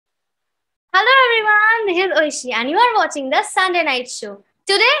This is Oishi and you are watching the Sunday Night Show.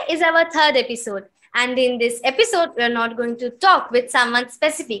 Today is our third episode, and in this episode we are not going to talk with someone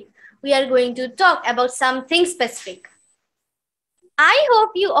specific. We are going to talk about something specific. I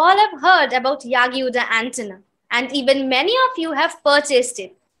hope you all have heard about Yagi Uda antenna, and even many of you have purchased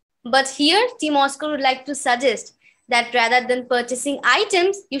it. But here Team Oscar would like to suggest that rather than purchasing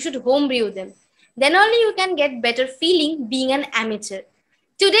items, you should homebrew them. Then only you can get better feeling being an amateur.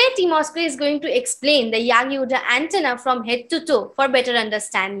 Today, Team Oscar is going to explain the Yagi Uda antenna from head to toe for better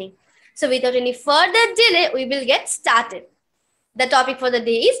understanding. So without any further delay, we will get started. The topic for the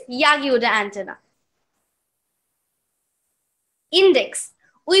day is Yagi Uda antenna. Index.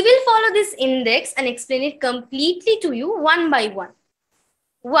 We will follow this index and explain it completely to you one by one.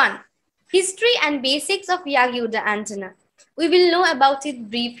 1. History and basics of Yagi Uda antenna. We will know about its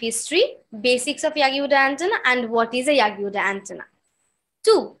brief history, basics of Yagi Uda antenna, and what is a Yagi Uda antenna.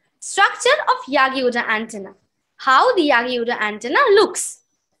 2. Structure of Yagi Uda antenna. How the Yagi Uda antenna looks.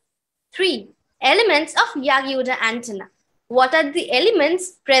 3. Elements of Yagi Uda antenna. What are the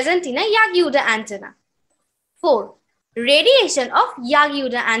elements present in a Yagi Uda antenna? 4. Radiation of Yagi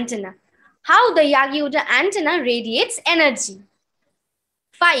Uda antenna. How the Yagi Uda antenna radiates energy.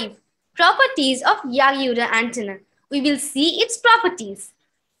 5. Properties of Yagi Uda antenna. We will see its properties.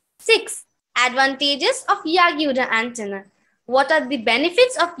 6. Advantages of Yagi Uda antenna. What are the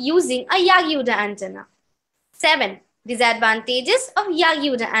benefits of using a Yagi Uda antenna? 7. Disadvantages of Yagi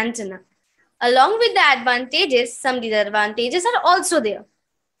Uda antenna. Along with the advantages, some disadvantages are also there.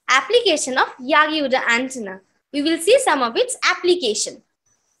 Application of Yagi Uda antenna. We will see some of its application.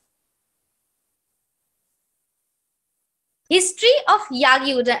 History of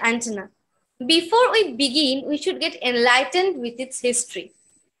Yagi Uda antenna. Before we begin, we should get enlightened with its history.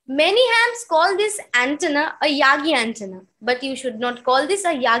 Many hams call this antenna a Yagi antenna, but you should not call this a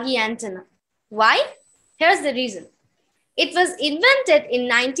Yagi antenna. Why? Here's the reason. It was invented in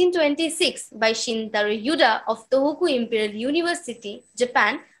 1926 by Shintaro Yuda of Tohoku Imperial University,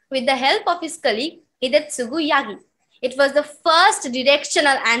 Japan, with the help of his colleague Hidetsugu Yagi. It was the first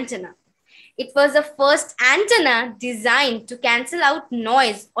directional antenna. It was the first antenna designed to cancel out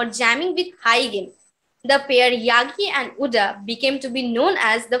noise or jamming with high gain. The pair Yagi and Uda became to be known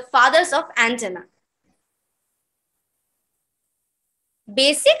as the fathers of antenna.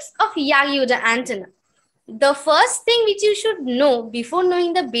 Basics of Yagi Uda antenna. The first thing which you should know before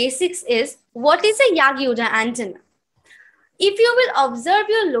knowing the basics is what is a Yagi Uda antenna. If you will observe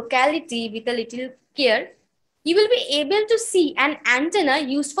your locality with a little care, you will be able to see an antenna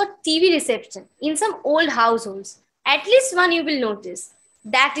used for TV reception in some old households. At least one you will notice.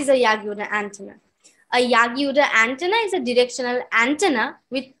 That is a Yagi Uda antenna. A Yagi Uda antenna is a directional antenna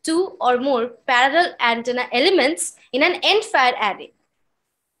with 2 or more parallel antenna elements in an end-fire array.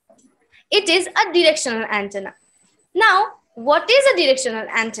 It is a directional antenna. Now, what is a directional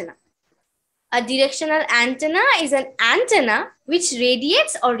antenna? A directional antenna is an antenna which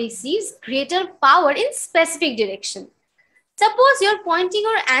radiates or receives greater power in specific direction. Suppose you are pointing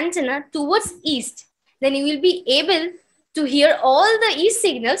your antenna towards east, then you will be able to hear all the east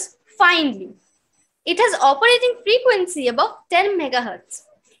signals finely. It has operating frequency above 10 MHz.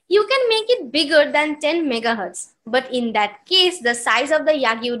 You can make it bigger than 10 MHz, but in that case, the size of the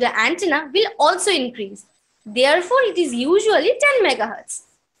Yagi Uda antenna will also increase. Therefore, it is usually 10 MHz.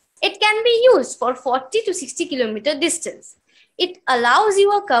 It can be used for 40 to 60 km distance. It allows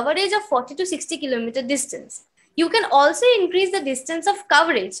you a coverage of 40 to 60 km distance. You can also increase the distance of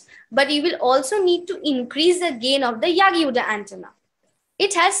coverage, but you will also need to increase the gain of the Yagi Uda antenna.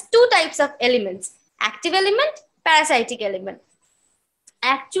 It has 2 types of elements. Active element, parasitic element.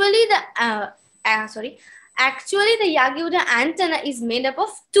 Actually, the Yagi Uda antenna is made up of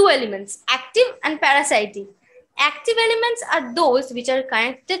 2 elements, active and parasitic. Active elements are those which are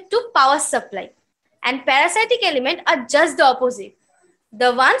connected to power supply, and parasitic elements are just the opposite,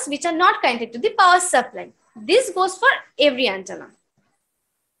 the ones which are not connected to the power supply. This goes for every antenna.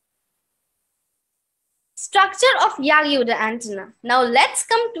 Structure of Yagi Uda antenna. Now let's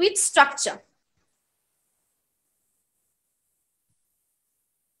come to its structure.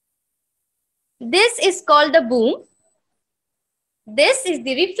 This is called the boom. This is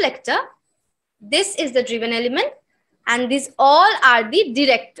the reflector. This is the driven element. And these all are the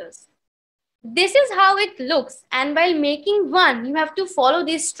directors. This is how it looks. And while making one, you have to follow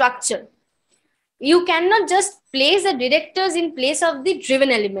this structure. You cannot just place the directors in place of the driven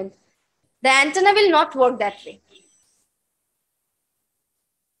element. The antenna will not work that way.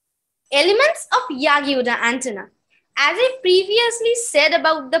 Elements of Yagi Uda antenna. As I previously said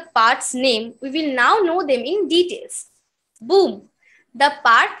about the parts name, we will now know them in details. Boom. the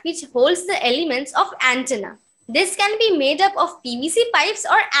part which holds the elements of antenna. This can be made up of PVC pipes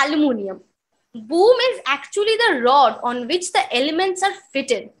or aluminum. Boom is actually the rod on which the elements are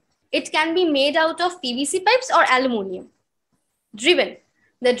fitted. It can be made out of PVC pipes or aluminum. Driven.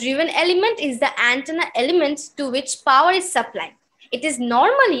 The driven element is the antenna element to which power is supplied. It is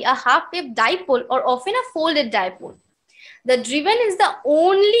normally a half-wave dipole or often a folded dipole. The driven is the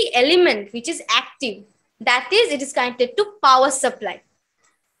only element which is active. That is, it is connected to power supply.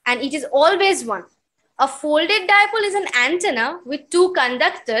 And it is always one. A folded dipole is an antenna with two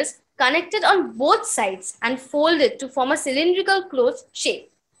conductors connected on both sides and folded to form a cylindrical closed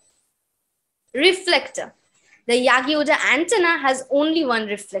shape. Reflector. The Yagi Uda antenna has only one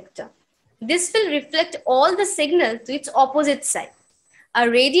reflector. This will reflect all the signal to its opposite side. A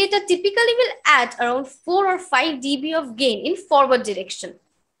radiator typically will add around 4 or 5 dB of gain in forward direction.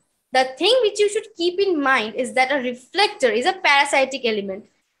 The thing which you should keep in mind is that a reflector is a parasitic element,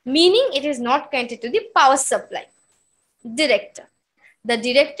 meaning it is not connected to the power supply. Director. The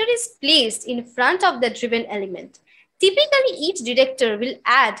director is placed in front of the driven element. Typically, each director will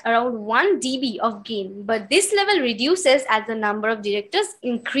add around 1 dB of gain, but this level reduces as the number of directors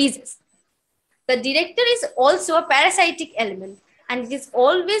increases. The director is also a parasitic element and it is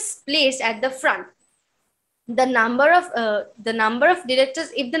always placed at the front. The number of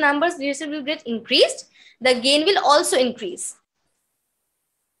directors, if the number of directors will get increased, the gain will also increase.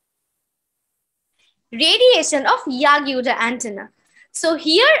 Radiation of Yagi Uda antenna. So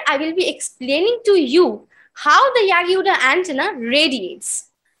here I will be explaining to you how the Yagi Uda antenna radiates.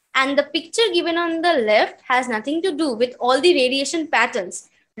 And the picture given on the left has nothing to do with all the radiation patterns.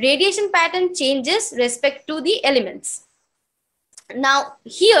 Radiation pattern changes respect to the elements. Now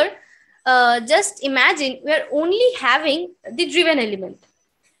here, just imagine we are only having the driven element.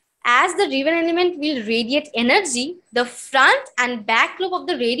 As the driven element will radiate energy, the front and back lobe of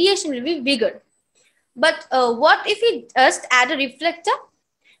the radiation will be bigger. But what if we just add a reflector?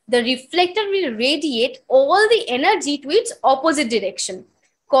 The reflector will radiate all the energy to its opposite direction,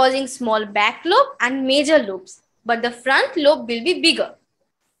 causing small back lobe and major lobes, but the front lobe will be bigger.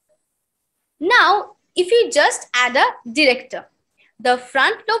 Now, if you just add a director, the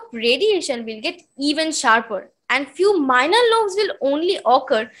front lobe radiation will get even sharper and few minor lobes will only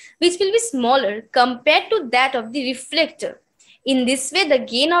occur which will be smaller compared to that of the reflector. In this way, the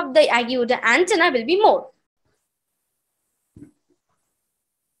gain of the Yagi Uda antenna will be more.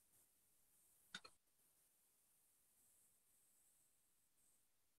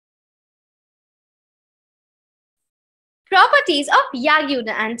 Properties of Yagi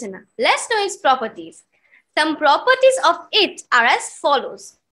Uda antenna. Let's know its properties. Some properties of it are as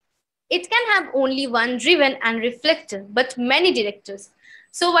follows. It can have only one driven and reflector, but many directors.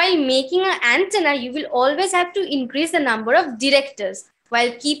 So while making an antenna, you will always have to increase the number of directors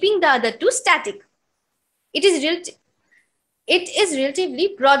while keeping the other two static. It is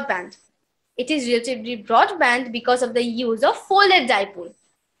relatively broadband. It is relatively broadband because of the use of folded dipole.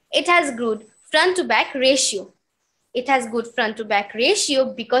 It has good front to back ratio. It has good front to back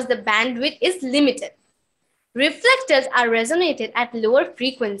ratio because the bandwidth is limited. Reflectors are resonated at lower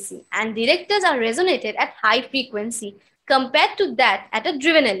frequency and directors are resonated at high frequency compared to that at a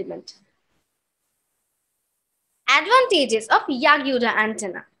driven element. Advantages of Yagi Uda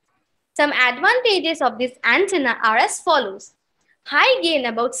antenna. Some advantages of this antenna are as follows. High gain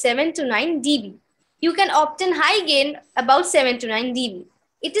about 7 to 9 dB. You can obtain high gain about 7 to 9 dB.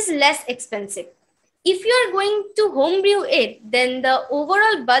 It is less expensive. If you are going to homebrew it, then the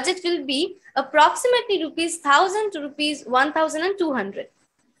overall budget will be approximately rupees 1000 to rupees 1200.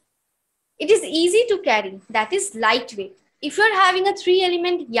 It is easy to carry, that is lightweight. If you are having a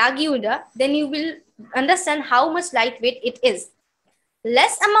 3-element Yagi Uda, then you will understand how much lightweight it is.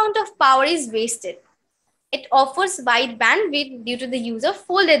 Less amount of power is wasted. It offers wide bandwidth due to the use of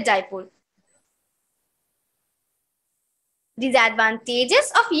folded dipole.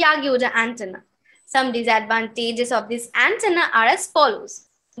 Disadvantages of Yagi Uda antenna. Some disadvantages of this antenna are as follows.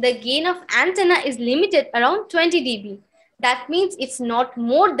 The gain of antenna is limited around 20 dB. That means it's not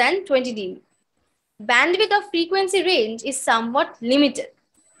more than 20 dB. Bandwidth of frequency range is somewhat limited.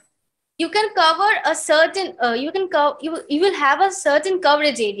 You can cover a certain, you will have a certain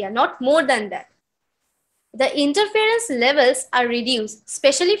coverage area, not more than that. The interference levels are reduced,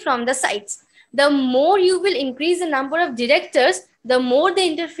 especially from the sides. The more you will increase the number of directors, the more the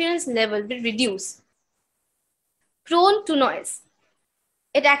interference level will reduce. Prone to noise.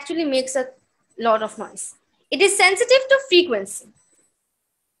 It actually makes a lot of noise. It is sensitive to frequency.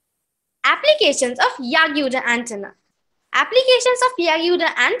 Applications of Yagi Uda antenna. Applications of Yagi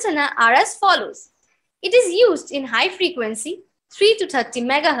Uda antenna are as follows. It is used in high frequency. 3 to 30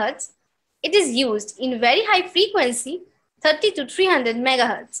 megahertz. It is used in very high frequency, 30 to 300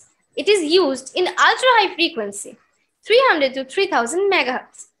 megahertz. It is used in ultra high frequency, 300 to 3000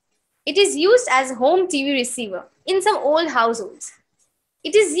 megahertz. It is used as home TV receiver in some old households.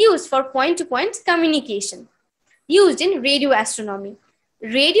 It is used for point-to-point communication. Used in radio astronomy.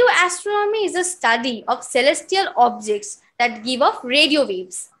 Radio astronomy is a study of celestial objects that give off radio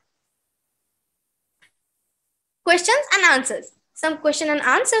waves. Questions and answers. Some question and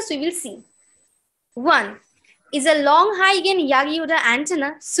answers we will see. 1. Is a long high gain Yagi Uda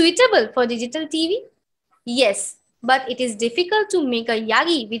antenna suitable for digital TV? Yes, but it is difficult to make a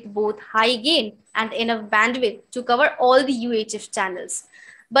Yagi with both high gain and enough bandwidth to cover all the UHF channels.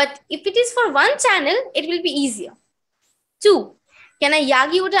 But if it is for one channel, it will be easier. 2. Can a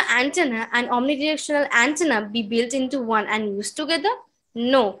Yagi Uda antenna and omnidirectional antenna be built into one and used together?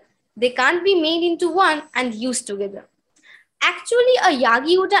 No, they can't be made into one and used together. Actually, a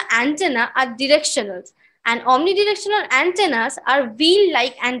Yagi Uda antenna are directional and omnidirectional antennas are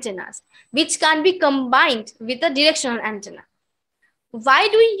wheel-like antennas which can be combined with a directional antenna. Why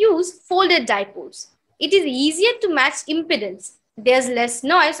do we use folded dipoles? It is easier to match impedance. There's less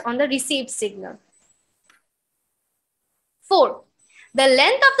noise on the received signal. 4. The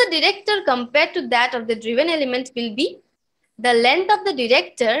length of the director compared to that of the driven element will be? The length of the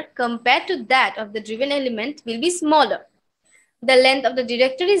director compared to that of the driven element will be smaller. The length of the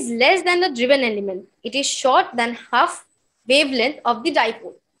director is less than the driven element. It is short than half wavelength of the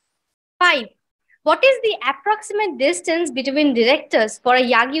dipole. 5. What is the approximate distance between directors for a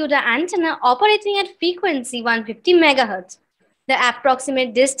Yagi Uda antenna operating at frequency 150 MHz? The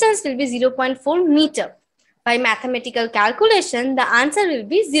approximate distance will be 0.4 meter. By mathematical calculation, the answer will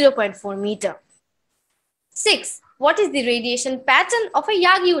be 0.4 meter. 6. What is the radiation pattern of a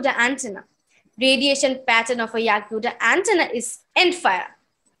Yagi Uda antenna? Radiation pattern of a Yagi Uda antenna is end fire.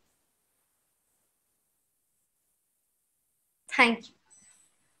 Thank you.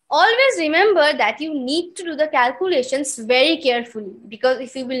 Always remember that you need to do the calculations very carefully, because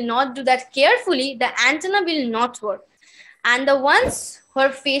if you will not do that carefully, the antenna will not work. And the ones who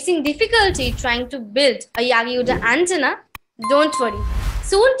are facing difficulty trying to build a Yagi Uda antenna, don't worry.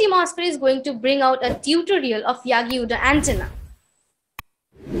 Soon Team Oscar is going to bring out a tutorial of Yagi Uda antenna.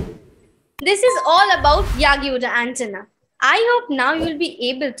 This is all about Yagi Uda antenna. I hope now you will be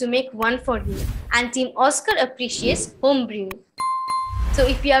able to make one for you, and Team Oscar appreciates homebrewing. So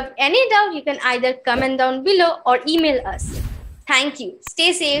if you have any doubt, you can either comment down below or email us. Thank you.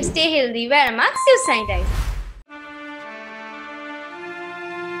 Stay safe, stay healthy, wear a mask, use sanitizer.